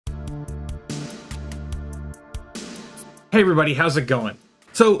Hey everybody, how's it going?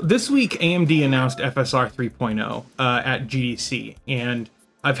 So this week AMD announced FSR 3.0 at GDC, and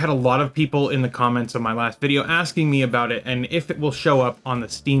I've had a lot of people in the comments of my last video asking me about it and if it will show up on the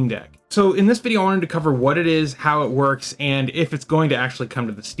Steam Deck. So in this video I wanted to cover what it is, how it works, and if it's going to actually come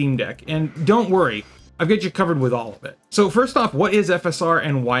to the Steam Deck. And don't worry, I've got you covered with all of it. So first off, what is FSR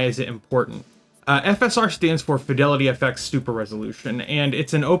and why is it important? FSR stands for FidelityFX Super Resolution, and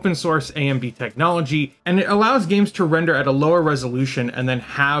it's an open source AMD technology, and it allows games to render at a lower resolution and then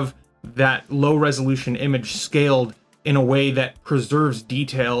have that low resolution image scaled in a way that preserves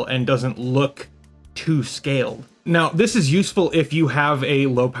detail and doesn't look too scaled. Now, this is useful if you have a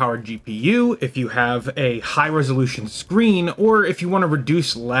low-powered GPU, if you have a high-resolution screen, or if you want to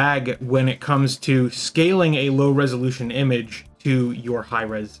reduce lag when it comes to scaling a low-resolution image to your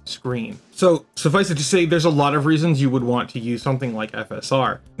high-res screen. So suffice it to say, there's a lot of reasons you would want to use something like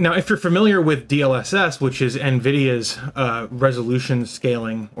FSR. Now, if you're familiar with DLSS, which is NVIDIA's resolution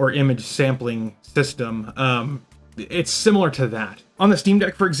scaling or image sampling system, it's similar to that. On the Steam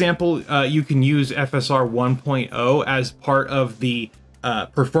Deck, for example, you can use FSR 1.0 as part of the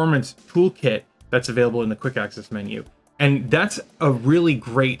performance toolkit that's available in the quick access menu. And that's a really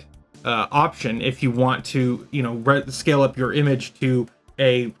great option if you want to, scale up your image to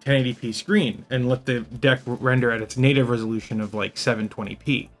a 1080p screen and let the deck render at its native resolution of like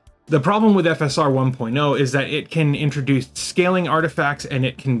 720p. The problem with FSR 1.0 is that it can introduce scaling artifacts and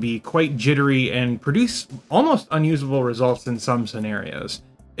it can be quite jittery and produce almost unusable results in some scenarios.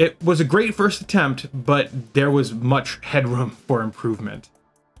 It was a great first attempt, but there was much headroom for improvement.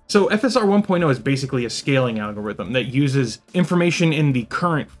 So FSR 1.0 is basically a scaling algorithm that uses information in the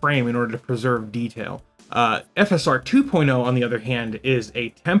current frame in order to preserve detail. FSR 2.0, on the other hand, is a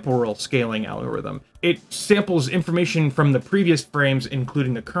temporal scaling algorithm. It samples information from the previous frames,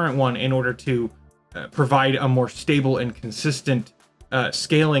 including the current one, in order to provide a more stable and consistent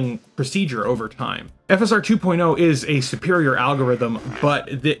scaling procedure over time. FSR 2.0 is a superior algorithm, but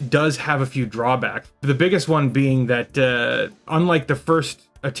it does have a few drawbacks. The biggest one being that, unlike the first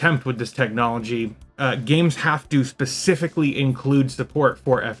attempt with this technology, games have to specifically include support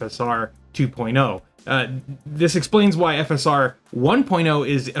for FSR 2.0. This explains why FSR 1.0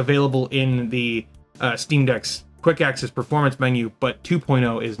 is available in the Steam Deck's quick access performance menu, but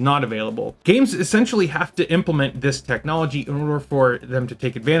 2.0 is not available. Games essentially have to implement this technology in order for them to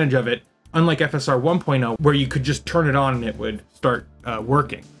take advantage of it, unlike FSR 1.0, where you could just turn it on and it would start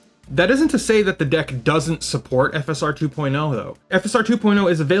working. That isn't to say that the deck doesn't support FSR 2.0 though. FSR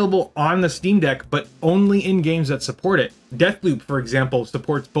 2.0 is available on the Steam Deck, but only in games that support it. Deathloop, for example,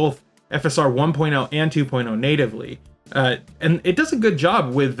 supports both FSR 1.0 and 2.0 natively, and it does a good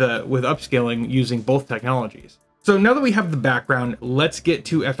job with upscaling using both technologies. So now that we have the background, let's get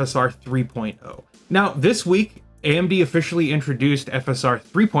to FSR 3.0. Now, this week, AMD officially introduced FSR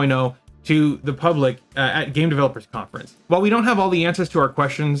 3.0 to the public at Game Developers Conference. While we don't have all the answers to our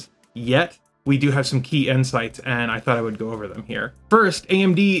questions yet, we do have some key insights, and I thought I would go over them here. First,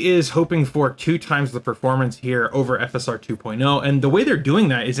 AMD is hoping for 2 times the performance here over FSR 2.0, and the way they're doing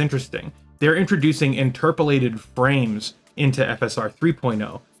that is interesting. They're introducing interpolated frames into FSR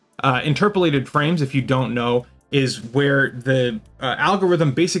 3.0. Interpolated frames, if you don't know, is where the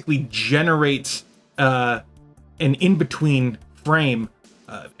algorithm basically generates an in-between frame,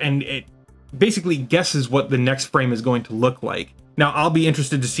 and it basically guesses what the next frame is going to look like. Now, I'll be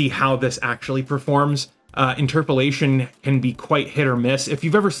interested to see how this actually performs. Interpolation can be quite hit or miss. If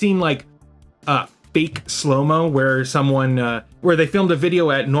you've ever seen like fake slow-mo where someone, where they filmed a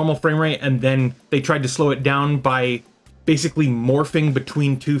video at normal frame rate and then they tried to slow it down by basically morphing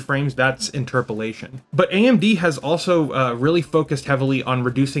between 2 frames, that's interpolation. But AMD has also really focused heavily on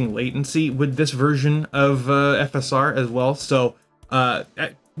reducing latency with this version of FSR as well. So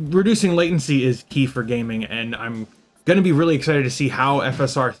reducing latency is key for gaming, and I'm going to be really excited to see how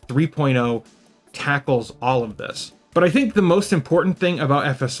FSR 3.0 tackles all of this. But I think the most important thing about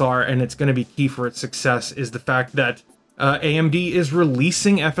FSR, and it's going to be key for its success, is the fact that AMD is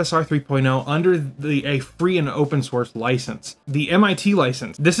releasing FSR 3.0 under a free and open source license. The MIT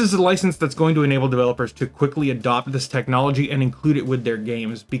license. This is a license that's going to enable developers to quickly adopt this technology and include it with their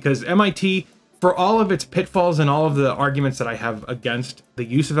games, because MIT, for all of its pitfalls and all of the arguments that I have against the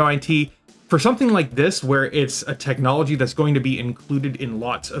use of MIT, for something like this, where it's a technology that's going to be included in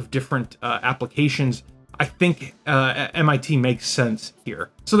lots of different applications, I think MIT makes sense here.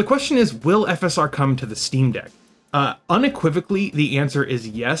 So the question is, will FSR come to the Steam Deck? Unequivocally, the answer is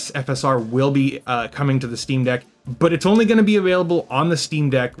yes, FSR will be coming to the Steam Deck, but it's only going to be available on the Steam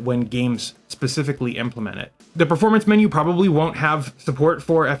Deck when games specifically implement it. The performance menu probably won't have support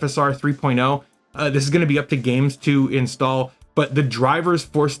for FSR 3.0, This is going to be up to games to install, but the drivers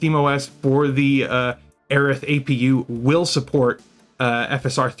for SteamOS for the Aerith APU will support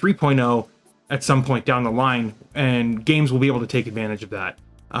FSR 3.0 at some point down the line, and games will be able to take advantage of that.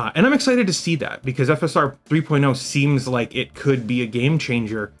 And I'm excited to see that, because FSR 3.0 seems like it could be a game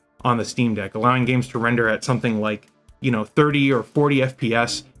changer on the Steam Deck, allowing games to render at something like, 30 or 40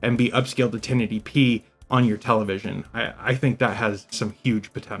 FPS and be upscaled to 1080p on your television. I think that has some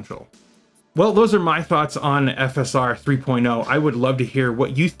huge potential. Well, those are my thoughts on FSR 3.0. I would love to hear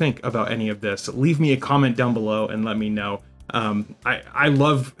what you think about any of this. Leave me a comment down below and let me know. I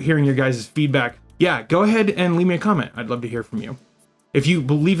love hearing your guys' feedback. Yeah, go ahead and leave me a comment. I'd love to hear from you. If you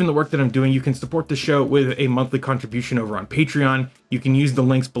believe in the work that I'm doing, you can support the show with a monthly contribution over on Patreon. You can use the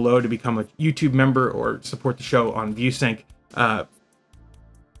links below to become a YouTube member or support the show on ViewSync. I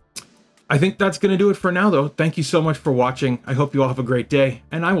think that's going to do it for now, though. Thank you so much for watching. I hope you all have a great day,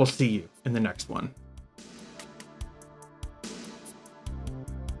 and I will see you in the next one.